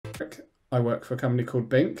I work for a company called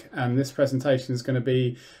Bink, and this presentation is going to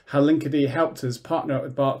be how Linkerd helped us partner up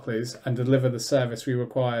with Barclays and deliver the service we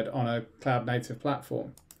required on a cloud-native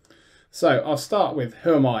platform. So I'll start with,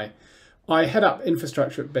 who am I? I head up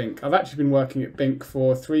infrastructure at Bink. I've actually been working at Bink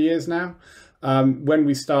for 3 years now. When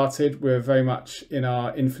we started, we were very much in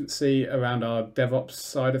our infancy around our DevOps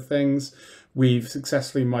side of things. We've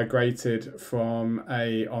successfully migrated from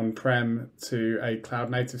a on-prem to a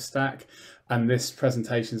cloud-native stack. And this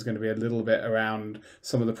presentation is going to be a little bit around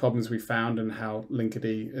some of the problems we found and how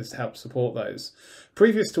Linkerd has helped support those.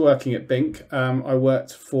 Previous to working at Bink, I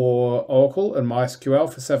worked for Oracle and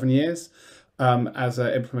MySQL for 7 years as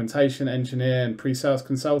an implementation engineer and pre-sales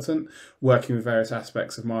consultant, working with various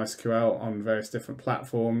aspects of MySQL on various different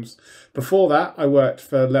platforms. Before that, I worked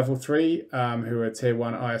for Level 3, who are a Tier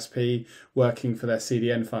 1 ISP, working for their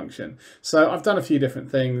CDN function. So I've done a few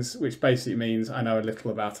different things, which basically means I know a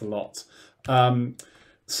little about a lot.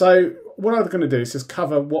 So what I'm going to do is just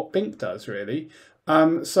cover what Bink does, really.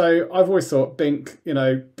 So I've always thought Bink,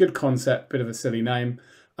 good concept, bit of a silly name.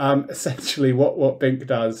 Essentially what Bink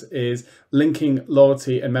does is linking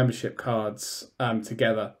loyalty and membership cards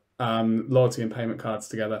together, loyalty and payment cards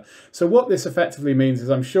together. So what this effectively means is,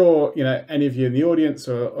 I'm sure any of you in the audience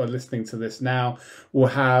or listening to this now will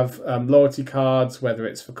have loyalty cards, whether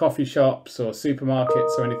it's for coffee shops or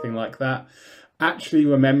supermarkets or anything like that. Actually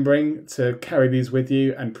remembering to carry these with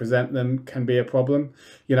you and present them can be a problem.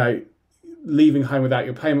 Leaving home without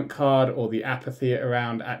your payment card, or the apathy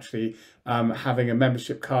around actually having a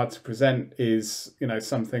membership card to present is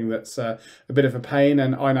something that's a bit of a pain.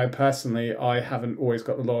 And I know personally I haven't always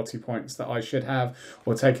got the loyalty points that I should have,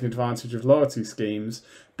 or taken advantage of loyalty schemes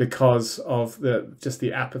because of just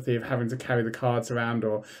the apathy of having to carry the cards around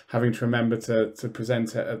or having to remember to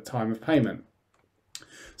present it at time of payment.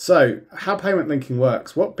 So how payment linking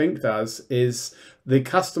works, what Bink does is the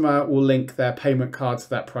customer will link their payment card to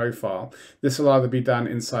that profile. This will either be done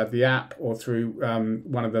inside the app or through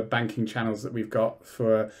one of the banking channels that we've got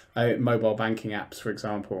for mobile banking apps, for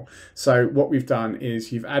example. So what we've done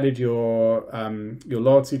is you've added your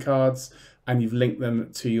loyalty cards and you've linked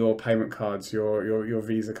them to your payment cards, your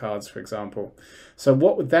Visa cards, for example. So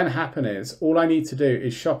what would then happen is, all I need to do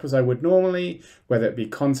is shop as I would normally, whether it be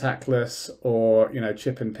contactless or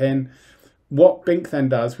chip and pin. What Bink then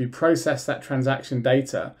does, we process that transaction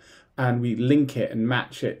data and we link it and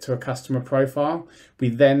match it to a customer profile. We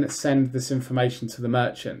then send this information to the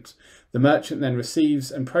merchant. The merchant then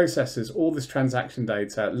receives and processes all this transaction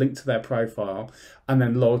data linked to their profile, and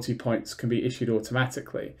then loyalty points can be issued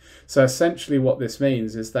automatically. So essentially what this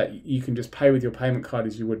means is that you can just pay with your payment card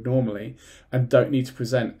as you would normally and don't need to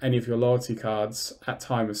present any of your loyalty cards at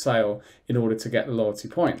time of sale in order to get the loyalty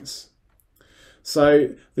points.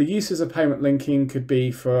 So the uses of payment linking could be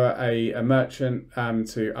for a merchant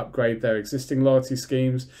to upgrade their existing loyalty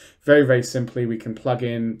schemes. Very, very simply, we can plug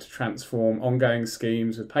in to transform ongoing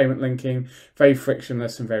schemes with payment linking, very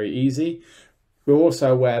frictionless and very easy. We're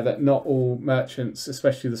also aware that not all merchants,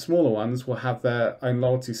 especially the smaller ones, will have their own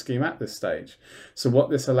loyalty scheme at this stage. So what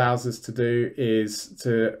this allows us to do is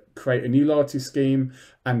to create a new loyalty scheme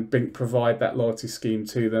and Bink provide that loyalty scheme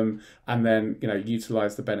to them, and then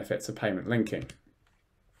utilize the benefits of payment linking.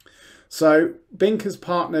 So Bink has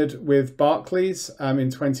partnered with Barclays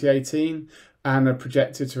in 2018 and are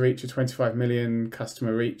projected to reach a 25 million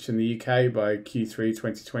customer reach in the UK by Q3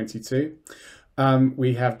 2022.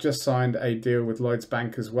 We have just signed a deal with Lloyds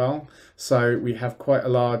Bank as well. So we have quite a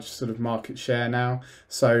large sort of market share now.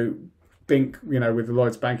 So Bink, with the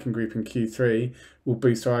Lloyds Banking Group in Q3, will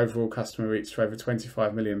boost our overall customer reach to over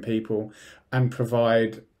 25 million people and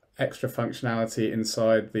provide extra functionality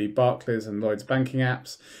inside the Barclays and Lloyds banking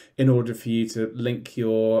apps in order for you to link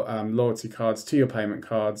your loyalty cards to your payment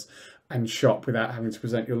cards and shop without having to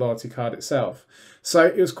present your loyalty card itself. So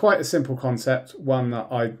it was quite a simple concept, one that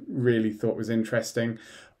I really thought was interesting.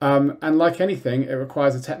 And like anything, it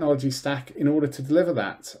requires a technology stack in order to deliver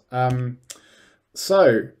that.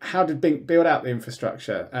 So how did Bink build out the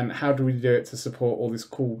infrastructure, and how do we do it to support all this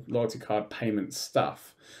cool loyalty card payment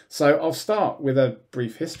stuff? So I'll start with a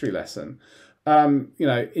brief history lesson.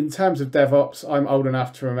 In terms of DevOps, I'm old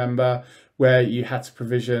enough to remember where you had to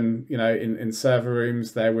provision, in server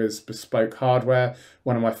rooms, there was bespoke hardware.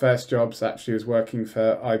 One of my first jobs actually was working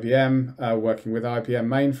for IBM, working with IBM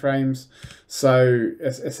mainframes. So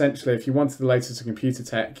essentially, if you wanted the latest in computer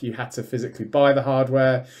tech, you had to physically buy the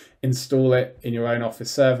hardware, install it in your own office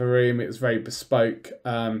server room. It was very bespoke.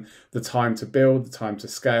 The time to build, the time to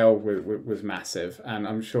scale was massive. And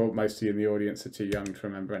I'm sure most of you in the audience are too young to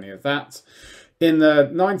remember any of that. In the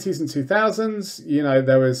 90s and 2000s,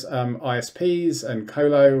 there was ISPs and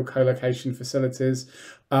co-location facilities.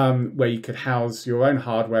 where you could house your own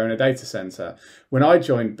hardware in a data center. When I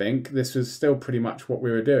joined Bink, this was still pretty much what we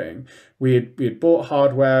were doing. We had bought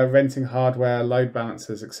hardware, renting hardware, load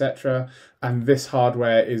balancers, etc. And this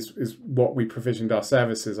hardware is what we provisioned our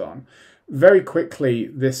services on. Very quickly,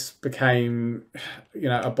 this became,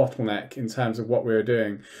 a bottleneck in terms of what we were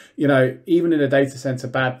doing. Even in a data center,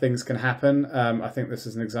 bad things can happen. I think this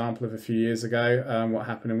is an example of a few years ago, what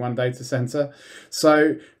happened in one data center.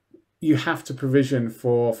 So you have to provision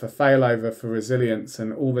for failover, for resilience,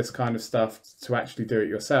 and all this kind of stuff to actually do it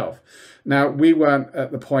yourself. Now, we weren't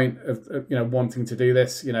at the point of wanting to do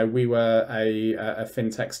this. We were a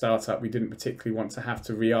fintech startup. We didn't particularly want to have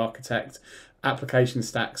to re-architect application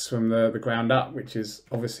stacks from the ground up, which is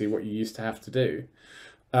obviously what you used to have to do.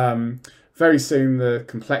 Very soon, the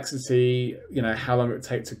complexity, how long it would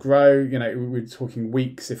take to grow, we were talking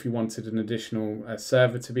weeks if you wanted an additional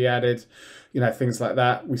server to be added, things like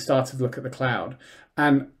that. We started to look at the cloud.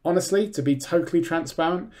 And honestly, to be totally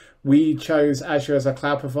transparent, we chose Azure as our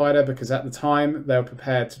cloud provider because at the time they were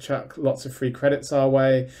prepared to chuck lots of free credits our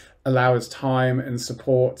way, allow us time and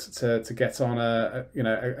support to get on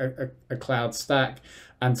a cloud stack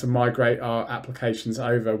and to migrate our applications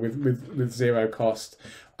over with zero cost.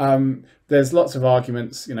 There's lots of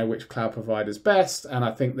arguments, which cloud provider is best, and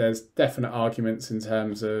I think there's definite arguments in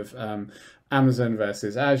terms of Amazon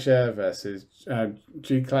versus Azure versus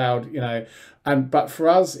G-Cloud, but for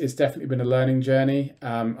us, it's definitely been a learning journey.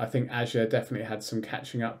 I think Azure definitely had some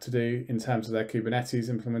catching up to do in terms of their Kubernetes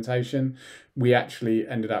implementation. We actually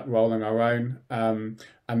ended up rolling our own,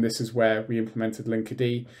 and this is where we implemented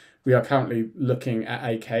Linkerd. We are currently looking at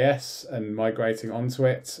AKS and migrating onto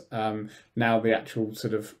it. Now the actual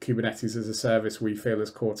sort of Kubernetes as a service we feel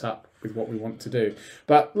has caught up with what we want to do.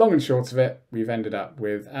 But long and short of it, we've ended up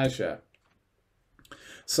with Azure.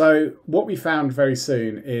 So what we found very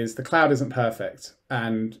soon is the cloud isn't perfect.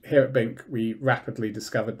 And here at Bink, we rapidly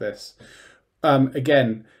discovered this.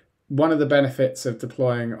 Again, one of the benefits of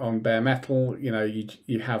deploying on bare metal,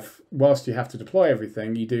 you have, whilst you have to deploy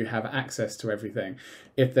everything, you do have access to everything.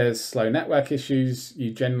 If there's slow network issues,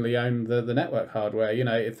 you generally own the network hardware.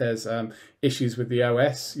 If there's issues with the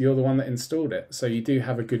OS, you're the one that installed it. So you do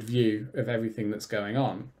have a good view of everything that's going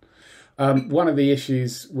on. One of the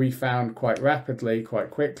issues we found quite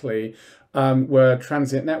quickly, were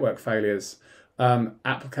transient network failures.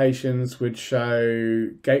 Applications would show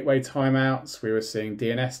gateway timeouts. We were seeing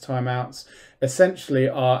DNS timeouts. Essentially,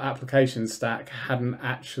 our application stack hadn't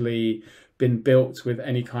actually been built with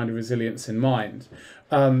any kind of resilience in mind.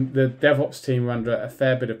 The DevOps team were under a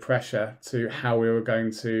fair bit of pressure to how we were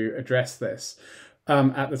going to address this.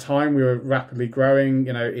 At the time, we were rapidly growing.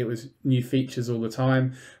 It was new features all the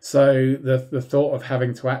time. So the thought of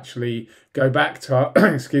having to actually go back to our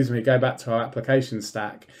go back to our application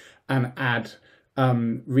stack and add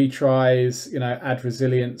retries, add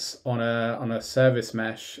resilience on a service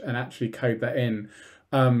mesh and actually code that in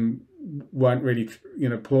weren't really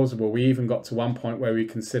plausible. We even got to one point where we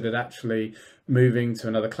considered actually moving to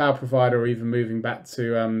another cloud provider or even moving back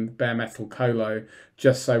to bare metal colo,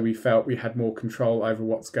 just so we felt we had more control over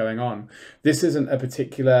what's going on. This isn't a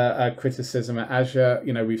particular criticism at Azure.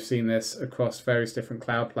 We've seen this across various different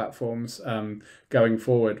cloud platforms going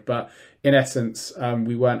forward, but in essence,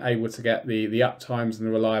 we weren't able to get the uptimes and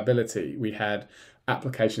the reliability. We had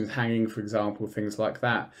applications hanging, for example, things like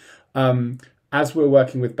that. As we're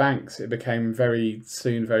working with banks, it became very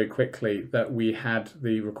quickly that we had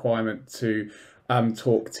the requirement to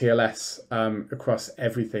talk TLS across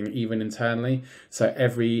everything, even internally. So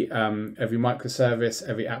every microservice,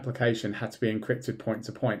 every application had to be encrypted point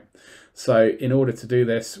to point. So in order to do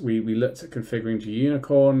this, we looked at configuring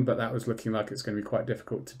Unicorn, but that was looking like it's going to be quite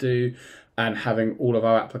difficult to do. And having all of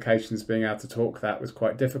our applications being able to talk that was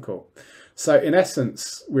quite difficult. So in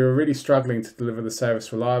essence, we were really struggling to deliver the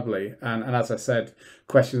service reliably. And as I said,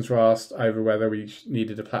 questions were asked over whether we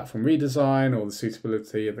needed a platform redesign or the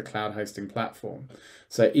suitability of the cloud hosting platform.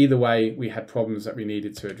 So either way, we had problems that we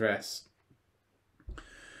needed to address.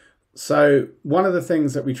 So one of the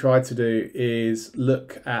things that we tried to do is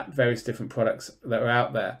look at various different products that are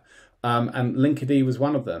out there. And Linkerd was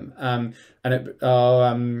one of them.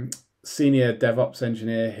 Our senior DevOps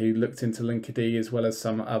engineer who looked into Linkerd as well as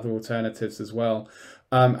some other alternatives as well,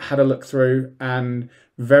 had a look through, and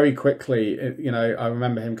very quickly, I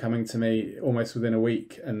remember him coming to me almost within a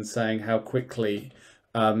week and saying how quickly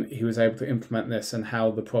he was able to implement this and how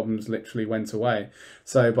the problems literally went away.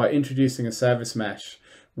 So by introducing a service mesh,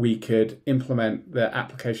 we could implement the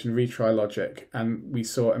application retry logic, and we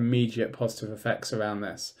saw immediate positive effects around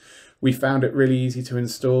this. We found it really easy to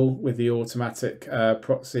install with the automatic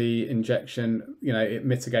proxy injection. It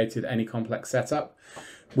mitigated any complex setup.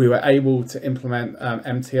 We were able to implement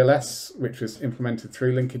MTLS, which was implemented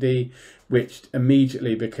through Linkerd, which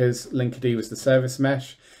immediately, because Linkerd was the service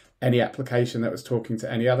mesh, any application that was talking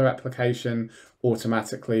to any other application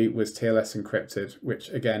automatically was TLS encrypted, which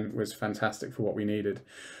again was fantastic for what we needed.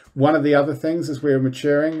 One of the other things as we were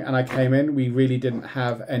maturing and I came in, we really didn't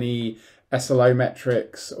have any SLO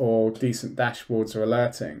metrics or decent dashboards or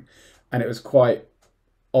alerting. And it was quite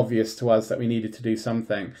obvious to us that we needed to do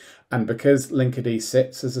something. And because Linkerd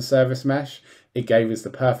sits as a service mesh, it gave us the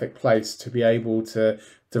perfect place to be able to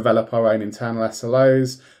develop our own internal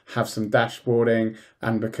SLOs, have some dashboarding,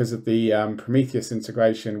 and because of the Prometheus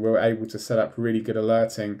integration, we were able to set up really good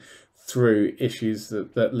alerting through issues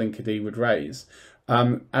that Linkerd would raise.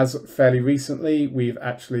 As fairly recently, we've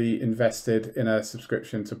actually invested in a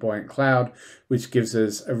subscription to Buoyant Cloud, which gives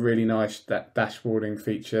us a really nice dashboarding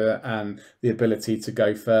feature and the ability to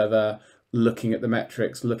go further, looking at the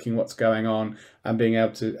metrics, looking what's going on, and being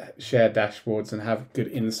able to share dashboards and have good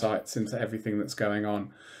insights into everything that's going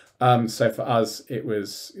on. So for us, it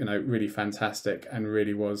was really fantastic and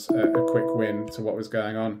really was a quick win to what was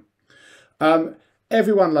going on.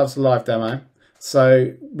 Everyone loves a live demo.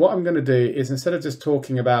 So what I'm going to do is, instead of just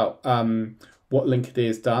talking about what Linkerd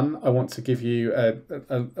has done, I want to give you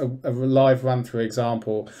a live run-through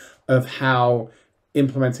example of how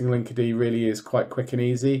implementing Linkerd really is quite quick and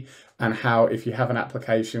easy, and how if you have an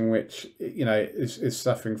application which is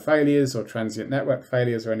suffering failures or transient network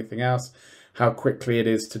failures or anything else, how quickly it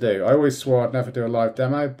is to do. I always swore I'd never do a live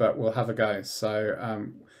demo, but we'll have a go. So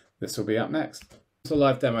this will be up next. The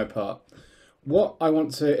live demo part. What I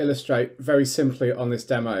want to illustrate very simply on this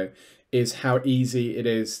demo is how easy it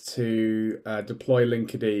is to deploy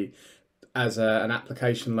Linkerd as an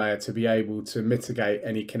application layer to be able to mitigate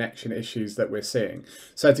any connection issues that we're seeing.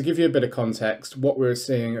 So to give you a bit of context, what we're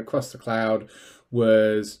seeing across the cloud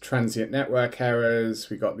was transient network errors.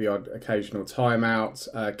 We got the odd occasional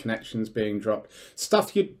timeout, connections being dropped,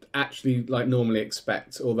 stuff you'd actually normally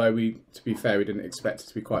expect, although to be fair, we didn't expect it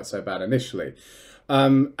to be quite so bad initially.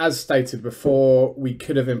 As stated before, we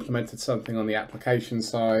could have implemented something on the application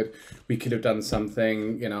side. We could have done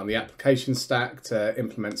something, on the application stack to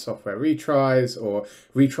implement software retries or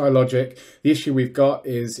retry logic. The issue we've got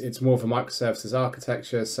is it's more of a microservices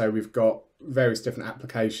architecture. So we've got various different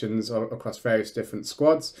applications across various different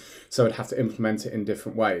squads. So I'd have to implement it in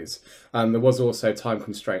different ways. There was also time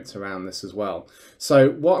constraints around this as well.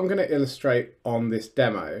 So what I'm going to illustrate on this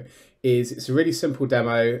demo is it's a really simple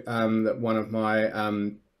demo that one of my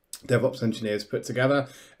DevOps engineers put together.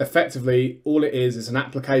 Effectively, all it is an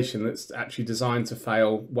application that's actually designed to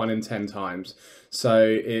fail 1 in 10 times. So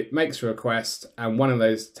it makes a request, and one of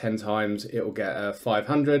those 10 times it will get a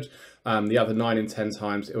 500. The other 9 in 10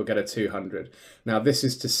 times it will get a 200. Now this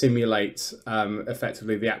is to simulate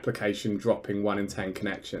effectively the application dropping 1 in 10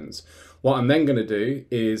 connections. What I'm then going to do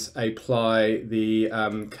is apply the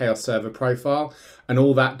chaos server profile, and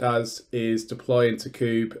all that does is deploy into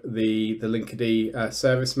Kube the Linkerd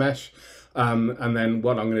service mesh. And then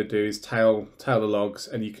what I'm going to do is tail the logs,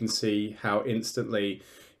 and you can see how instantly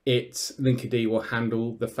Linkerd will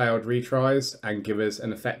handle the failed retries and give us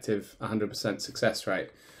an effective 100% success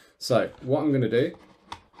rate. So what I'm going to do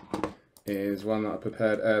is one that I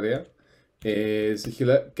prepared earlier. Is if you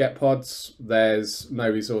look get pods, there's no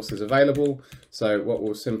resources available. So what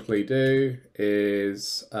we'll simply do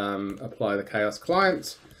is apply the chaos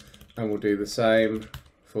client, and we'll do the same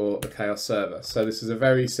for the chaos server. So this is a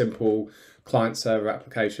very simple client server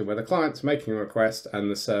application where the client's making a request and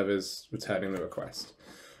the server's returning the request.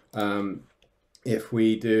 If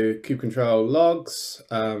we do kubectl logs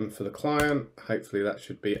for the client, hopefully that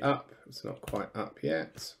should be up. It's not quite up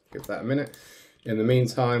yet. Give that a minute. In the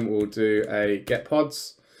meantime, we'll do a get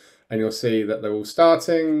pods, and you'll see that they're all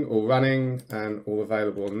starting, all running, and all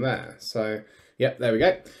available on there. So, yep, there we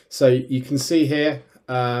go. So you can see here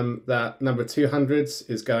that number of 200s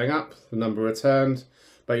is going up, the number returned,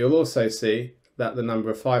 but you'll also see that the number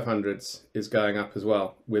of 500s is going up as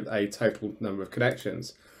well, with a total number of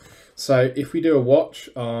connections. So if we do a watch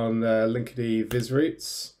on Linkerd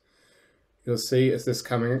visroutes, you'll see as this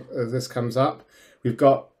comes up, we've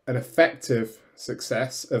got an effective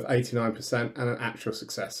success of 89% and an actual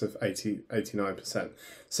success of 89%.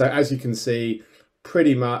 So as you can see,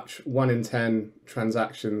 pretty much 1 in 10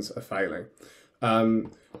 transactions are failing. And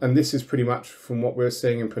this is pretty much from what we're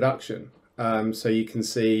seeing in production. So you can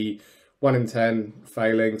see 1 in 10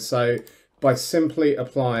 failing. So by simply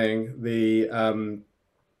applying the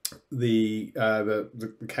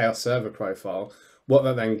chaos server profile, what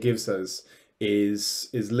that then gives us is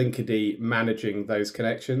Linkerd managing those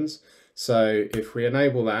connections. So if we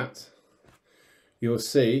enable that, you'll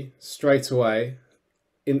see straight away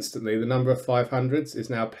instantly the number of 500s is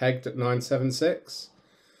now pegged at 976.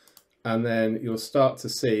 And then you'll start to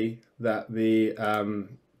see that the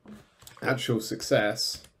actual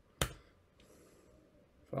success, if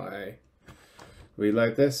I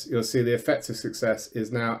reload this, you'll see the effective success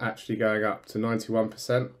is now actually going up to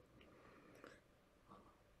 91%,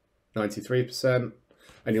 93%,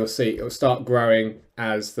 and you'll see it'll start growing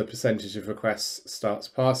as the percentage of requests starts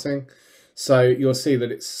passing. So you'll see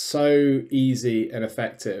that it's so easy and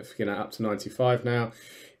effective, you know, up to 95 now.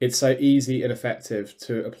 It's so easy and effective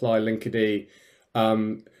to apply Linkerd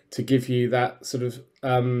to give you that sort of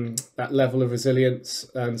that level of resilience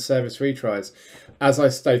and service retries. As I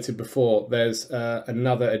stated before, there's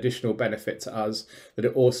another additional benefit to us, that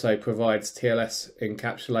it also provides TLS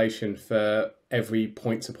encapsulation for every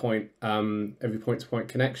point-to-point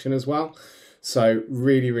connection as well. So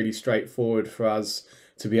really straightforward for us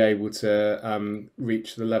to be able to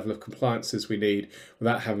reach the level of compliances we need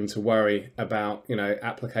without having to worry about, you know,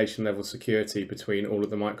 application level security between all of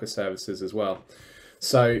the microservices as well.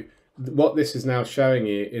 So what this is now showing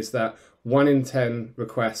you is that 1 in 10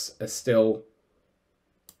 requests are still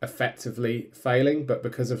effectively failing, but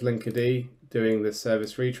because of Linkerd doing the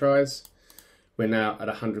service retries, we're now at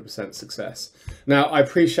 100% success. Now, I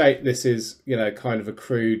appreciate this is, you know, kind of a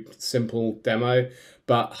crude, simple demo,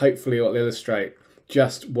 but hopefully it'll illustrate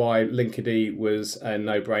just why Linkerd was a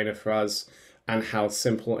no-brainer for us and how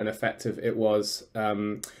simple and effective it was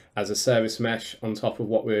as a service mesh on top of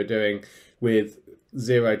what we were doing, with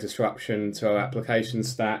zero disruption to our application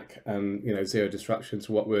stack and, you know, zero disruption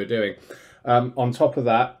to what we were doing. On top of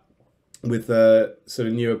that, with the sort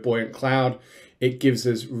of newer Buoyant Cloud, it gives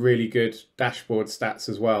us really good dashboard stats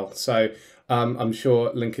as well. So I'm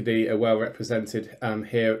sure Linkerd are well represented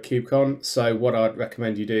here at KubeCon. So what I'd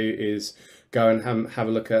recommend you do is go and have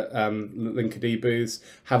a look at Linkerd booths,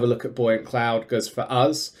 have a look at Buoyant Cloud, because for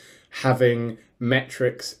us, having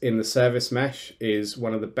metrics in the service mesh is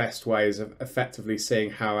one of the best ways of effectively seeing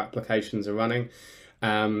how applications are running.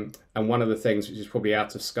 And one of the things which is probably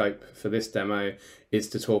out of scope for this demo is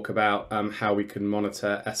to talk about how we can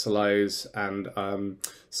monitor SLOs and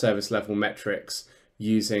service level metrics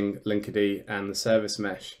using Linkerd and the service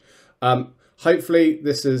mesh. Hopefully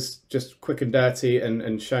this is just quick and dirty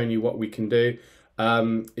and shown you what we can do.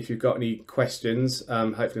 If you've got any questions,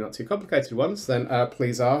 hopefully not too complicated ones, then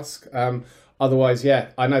please ask. Otherwise, yeah,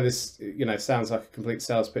 I know this, you know, sounds like a complete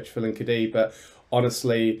sales pitch for Linkerd, but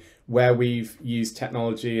honestly, where we've used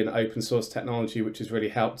technology and open source technology, which has really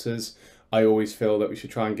helped us, I always feel that we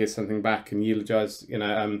should try and give something back and eulogize, you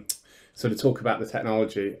know, sort of talk about the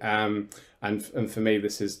technology. And for me,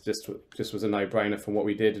 this is just was a no-brainer from what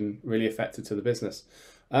we did and really effective to the business.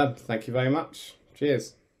 Thank you very much.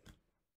 Cheers.